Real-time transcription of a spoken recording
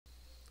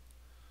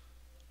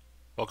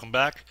Welcome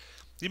back.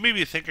 You may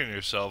be thinking to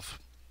yourself,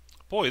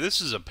 boy, this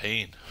is a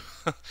pain.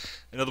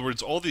 In other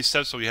words, all these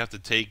steps that we have to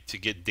take to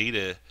get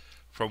data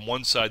from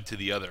one side to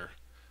the other.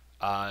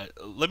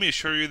 Let me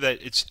assure you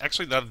that it's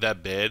actually not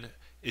that bad.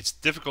 It's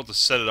difficult to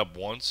set it up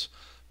once,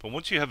 but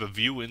once you have a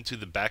view into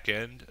the back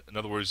end, in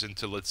other words,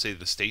 into, let's say,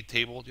 the state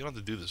table, you don't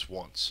have to do this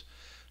once.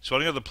 So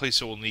any other place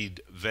that will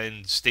need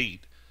vend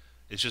state,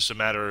 it's just a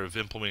matter of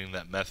implementing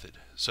that method.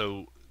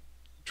 So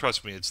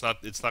trust me, it's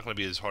not going to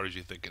be as hard as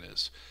you think it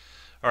is.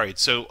 Alright,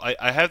 so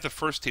I have the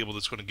first table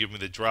that's going to give me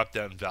the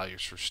drop-down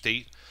values for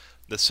state.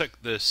 The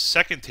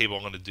second table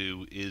I'm going to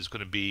do is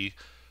going to be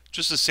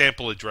just a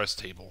sample address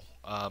table.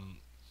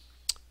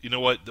 You know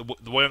what?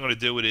 The way I'm going to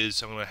do it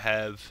is I'm going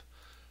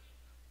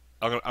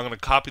to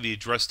copy the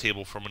address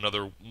table from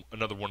another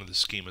one of the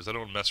schemas. I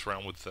don't want to mess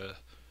around with the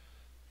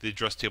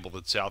address table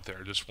that's out there.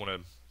 I just want to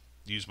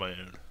use my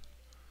own.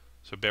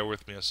 So bear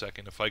with me a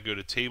second. If I go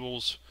to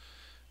tables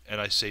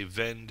and I say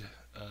vend,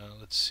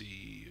 let's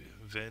see,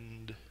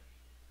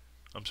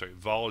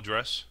 vol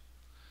address,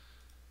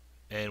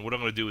 and what I'm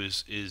going to do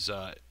is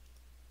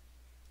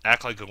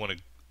act like I want to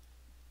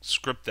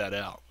script that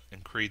out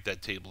and create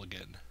that table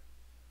again.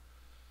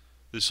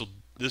 This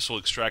will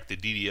extract the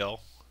DDL.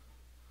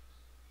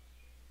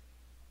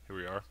 Here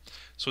we are.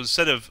 So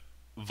instead of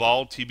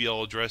vol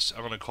TBL address,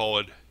 I'm going to call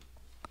it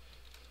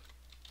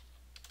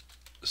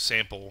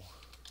sample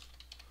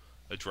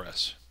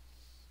address,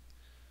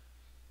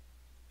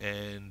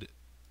 and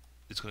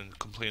it's going to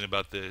complain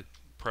about the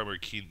primary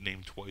key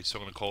name twice, so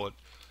I'm going to call it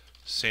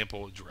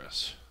sample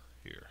address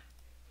here.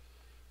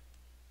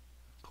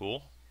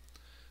 Cool.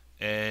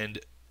 And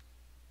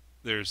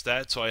there's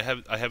that. So I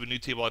have a new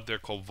table out there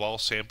called vol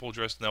sample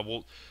address.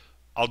 Now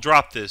I'll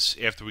drop this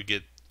after we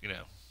get,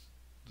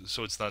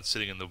 so it's not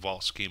sitting in the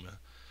vol schema.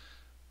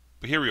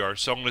 But here we are.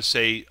 So I'm going to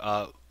say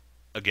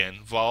again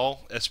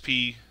vol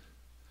sp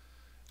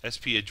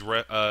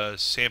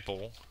address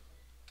sample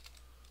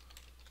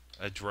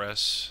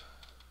address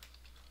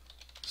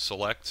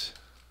select,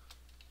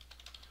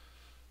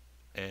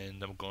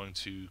 and I'm going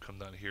to come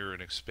down here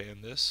and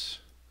expand this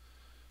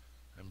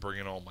and bring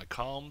in all my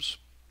columns.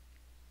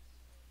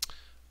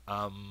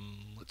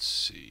 Let's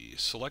see,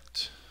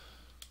 select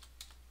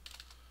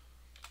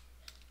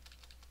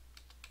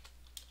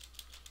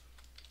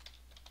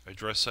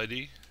address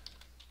ID,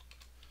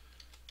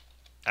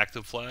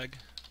 active flag,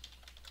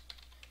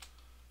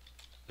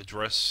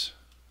 address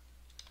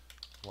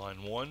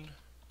line 1,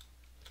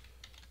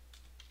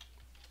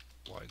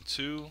 line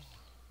 2,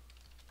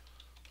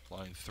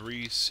 line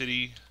 3,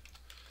 city,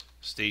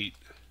 state,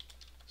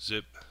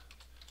 zip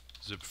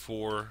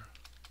 4,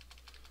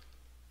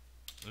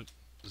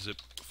 zip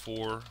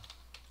 4,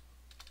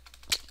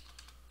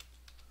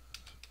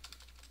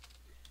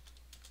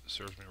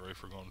 serves me right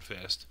for going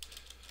fast,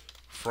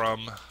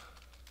 from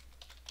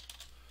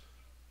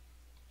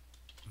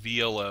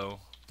VLO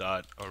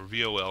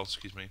VOL,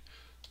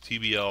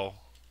 TBL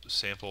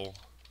sample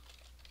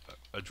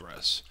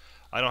address.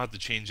 I don't have to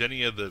change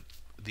any of the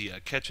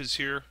catches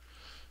here.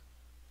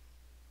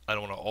 I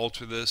don't want to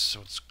alter this,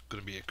 so it's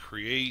going to be a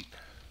create,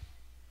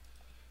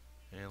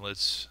 and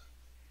let's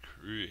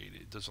create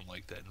it. It doesn't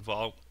like that.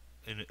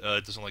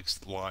 It doesn't like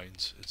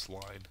lines. It's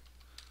line.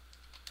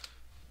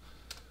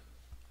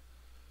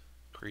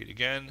 Create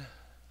again.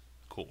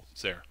 Cool.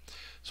 It's there.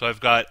 So I've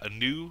got a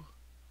new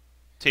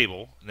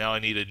table. Now I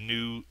need a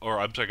new,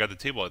 I got the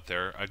table out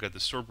there. I got the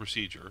stored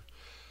procedure.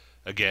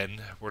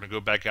 Again, we're going to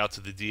go back out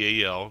to the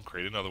DAL and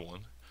create another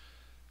one.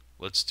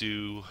 Let's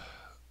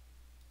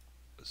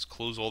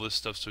close all this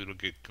stuff so we don't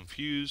get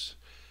confused.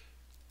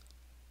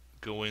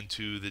 Go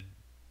into the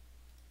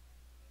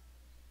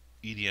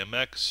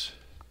EDMX.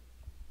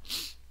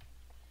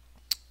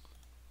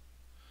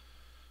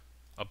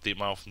 Update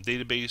model from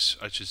database.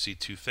 I should see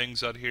two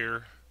things out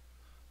here.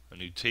 A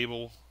new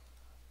table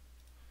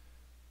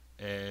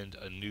and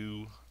a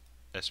new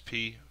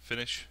SP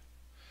finish.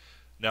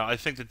 Now I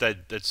think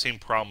that same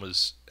problem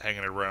is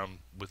hanging around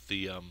with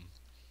the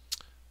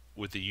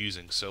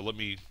using. So let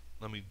me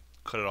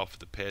cut it off at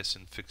the pass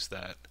and fix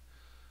that.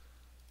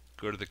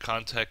 Go to the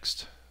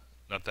context,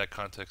 not that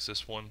context,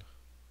 this one.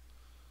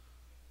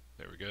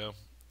 There we go.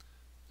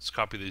 Let's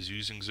copy these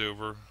usings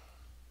over.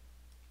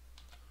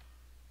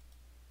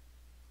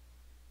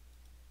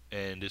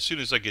 And as soon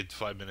as I get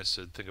 5 minutes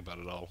to think about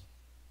it, I'll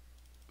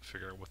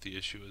figure out what the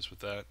issue is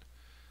with that.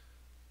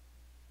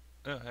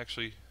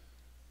 Actually,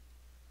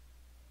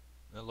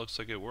 that looks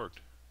like it worked.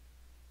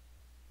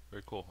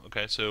 Very cool.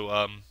 Okay,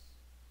 so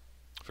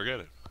forget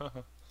it.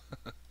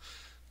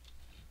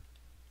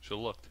 Should have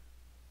looked.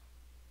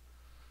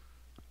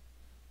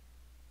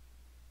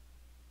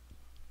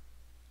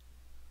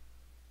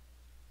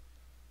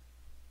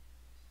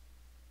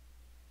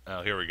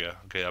 Oh, here we go.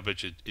 Okay, I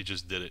bet you it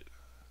just did it.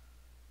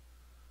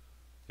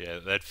 Yeah,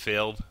 that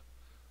failed.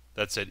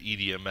 That's at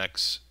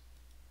EDMX.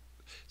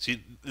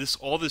 See,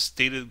 all this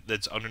data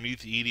that's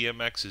underneath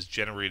EDMX is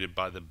generated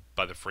by the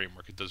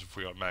framework. It does it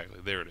for you automatically.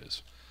 There it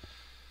is.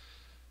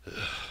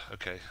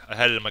 Okay, I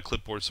had it in my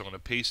clipboard, so I'm going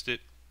to paste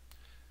it.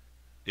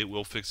 It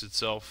will fix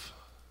itself.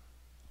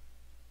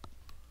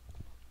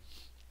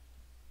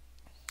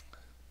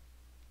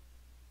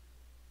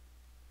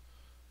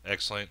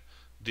 Excellent.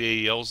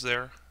 DAL's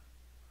there.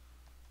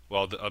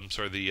 Well, I'm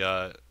sorry,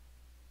 the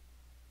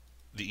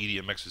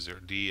EDMX is there.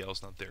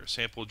 DAL's not there.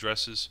 Sample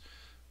addresses,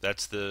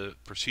 that's the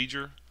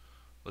procedure.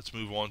 Let's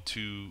move on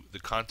to the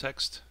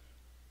context,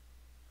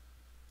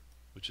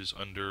 which is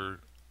under,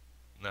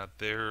 not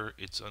there,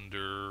 it's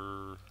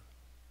under,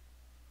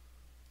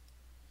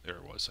 there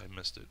it was, I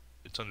missed it.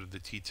 It's under the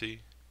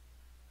TT.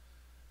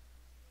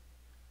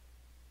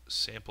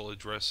 Sample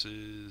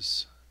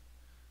addresses,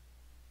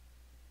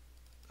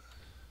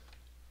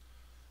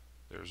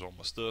 there's all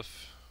my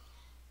stuff.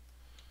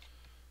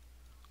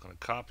 I'm going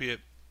to copy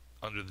it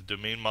under the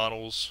domain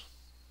models,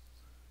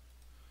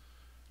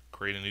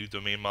 create a new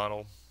domain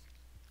model.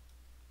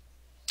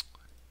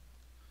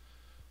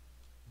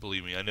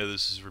 Believe me, I know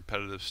this is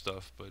repetitive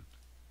stuff, but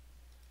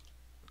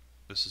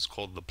this is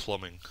called the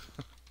plumbing.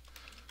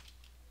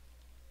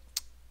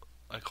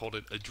 I called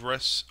it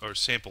address, or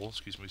sample,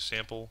 excuse me,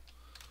 sample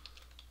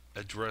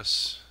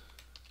address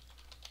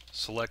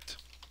select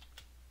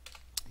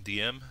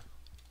DM.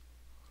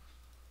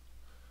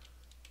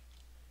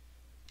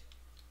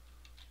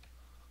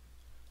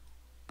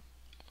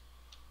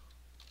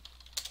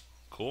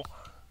 Cool.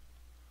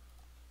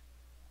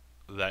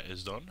 That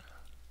is done.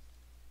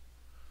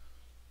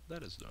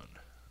 That is done.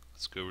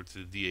 Let's go over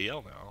to the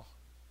DAL now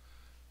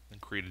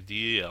and create a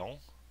DAL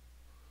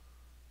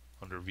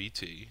under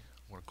VT.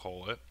 I'm going to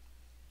call it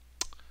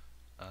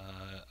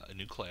a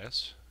new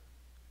class,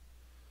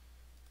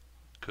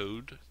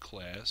 code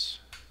class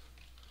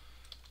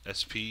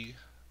SP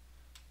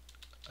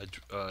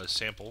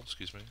sample,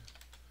 excuse me,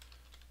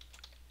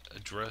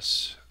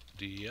 address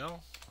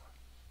DAL.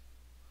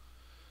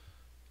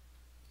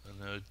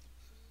 I know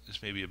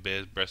this may be a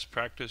best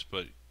practice,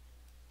 but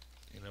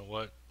you know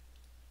what?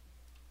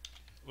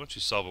 Once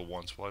you solve it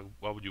once, why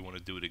would you want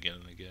to do it again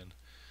and again?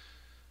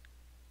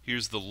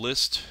 Here's the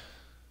list.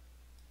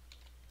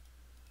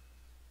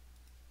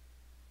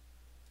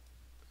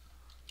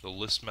 The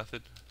list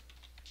method.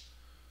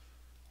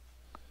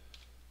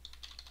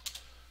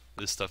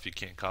 This stuff you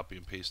can't copy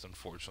and paste,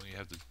 unfortunately. You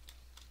have to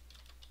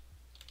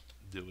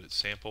do it.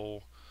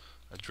 Sample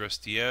address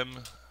DM.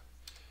 In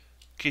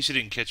case you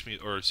didn't catch me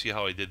or see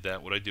how I did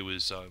that, what I do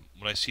is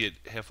when I see it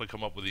halfway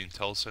come up with the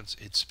IntelliSense,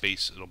 hit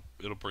space.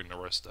 It'll bring the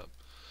rest up.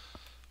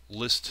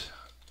 List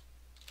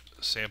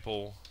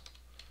sample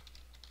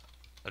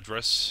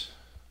address.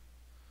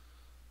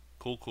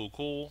 Cool, cool,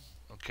 cool.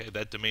 Okay,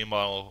 that domain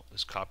model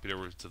is copied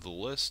over to the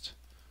list,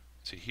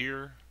 to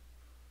here,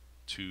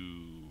 to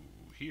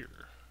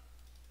here.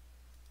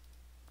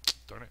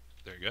 Darn it.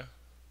 There you go.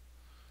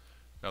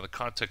 Now the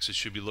context it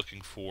should be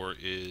looking for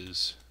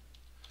is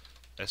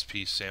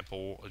SP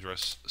sample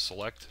address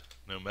select.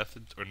 No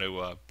method or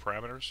no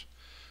parameters.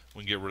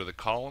 We can get rid of the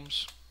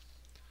columns.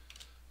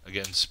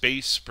 Again,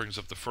 space brings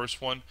up the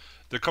first one.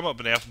 They come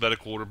up in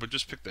alphabetical order, but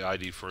just pick the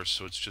ID first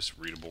so it's just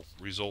readable.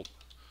 Result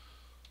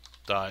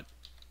dot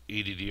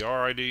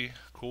ADDR ID,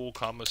 cool,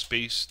 comma,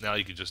 space. Now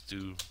you can just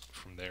do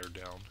from there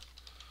down.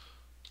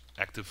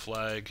 Active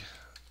flag,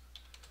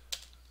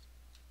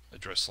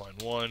 address line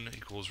 1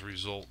 equals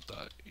result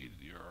dot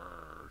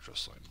ADDR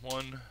address line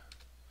 1.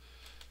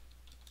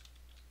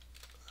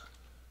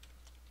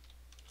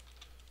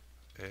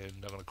 And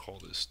I'm going to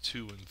call this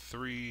 2 and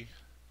 3.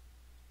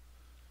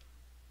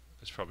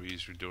 It's probably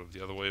easier to do it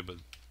the other way, but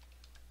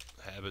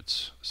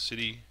habits,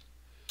 city,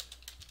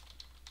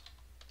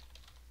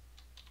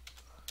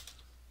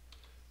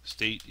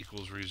 state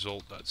equals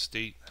result dot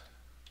state,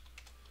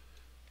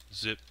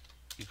 zip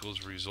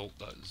equals result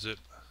dot zip,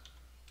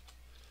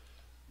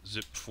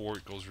 zip4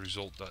 equals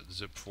result dot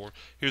zip4.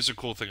 Here's the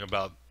cool thing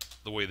about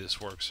the way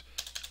this works.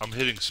 I'm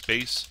hitting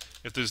space.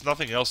 If there's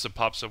nothing else that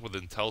pops up with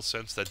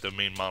IntelliSense, that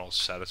domain model is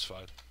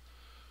satisfied.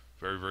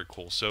 Very, very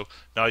cool. So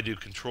now I do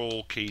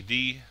Control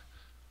KD,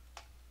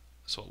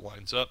 so it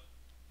lines up.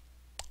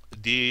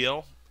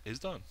 DAL is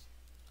done.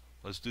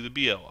 Let's do the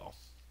BLL.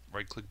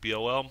 Right click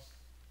BLL,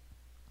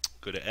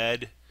 go to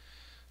add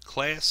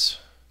class.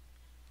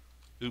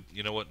 Oop,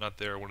 you know what? Not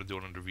there. I want to do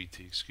it under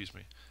VT. Excuse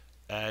me.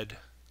 Add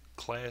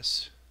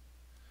class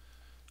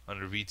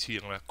under VT.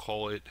 I'm going to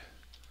call it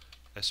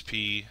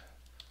SP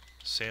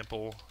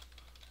sample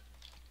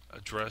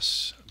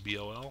address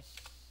BLL.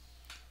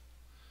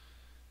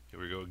 Here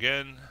we go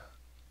again.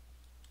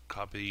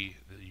 Copy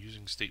the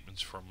using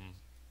statements from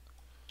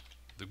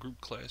the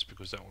group class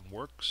because that one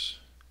works.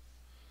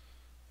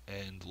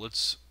 And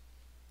let's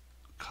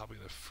copy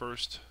the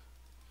first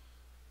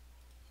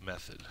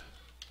method.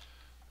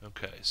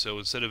 Okay, so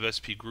instead of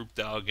SP group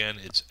DAL again,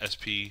 it's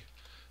SP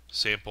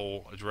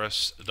sample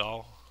address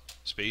DAL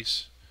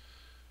space,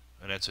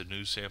 and that's a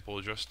new sample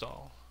address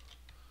DAL.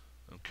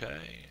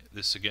 Okay,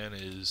 this again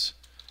is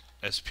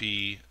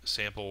SP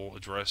sample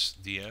address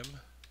DM,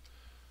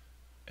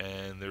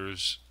 and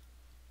there's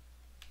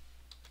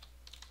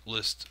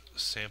list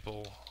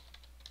sample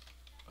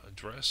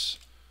address.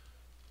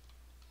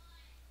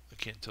 I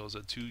can't tell, is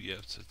that two? Yeah,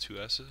 it's 2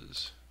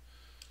 S's.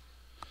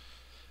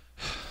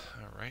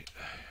 Alright.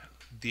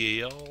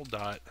 DAL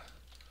dot,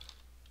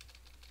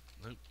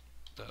 nope,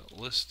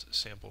 list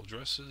sample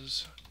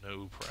addresses,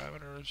 no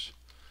parameters.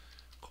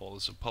 Call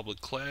this a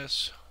public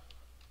class,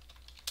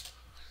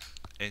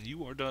 and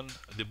you are done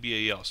the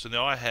BAL. So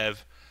now I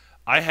have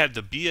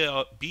the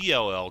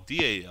BLL,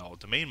 DAL,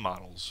 domain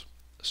models,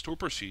 store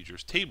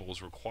procedures,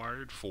 tables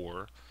required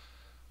for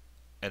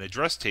an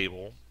address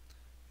table,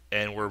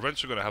 and we're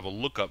eventually going to have a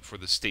lookup for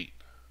the state.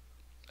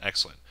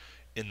 Excellent.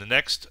 In the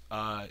next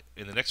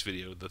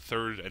video, the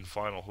third and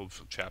final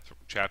hopeful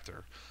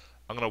chapter,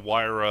 I'm going to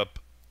wire up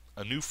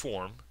a new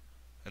form,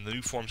 and the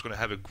new form is going to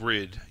have a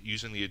grid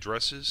using the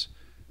addresses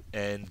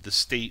and the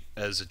state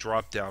as a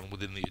drop down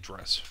within the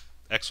address.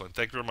 Excellent.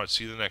 Thank you very much.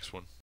 See you in the next one.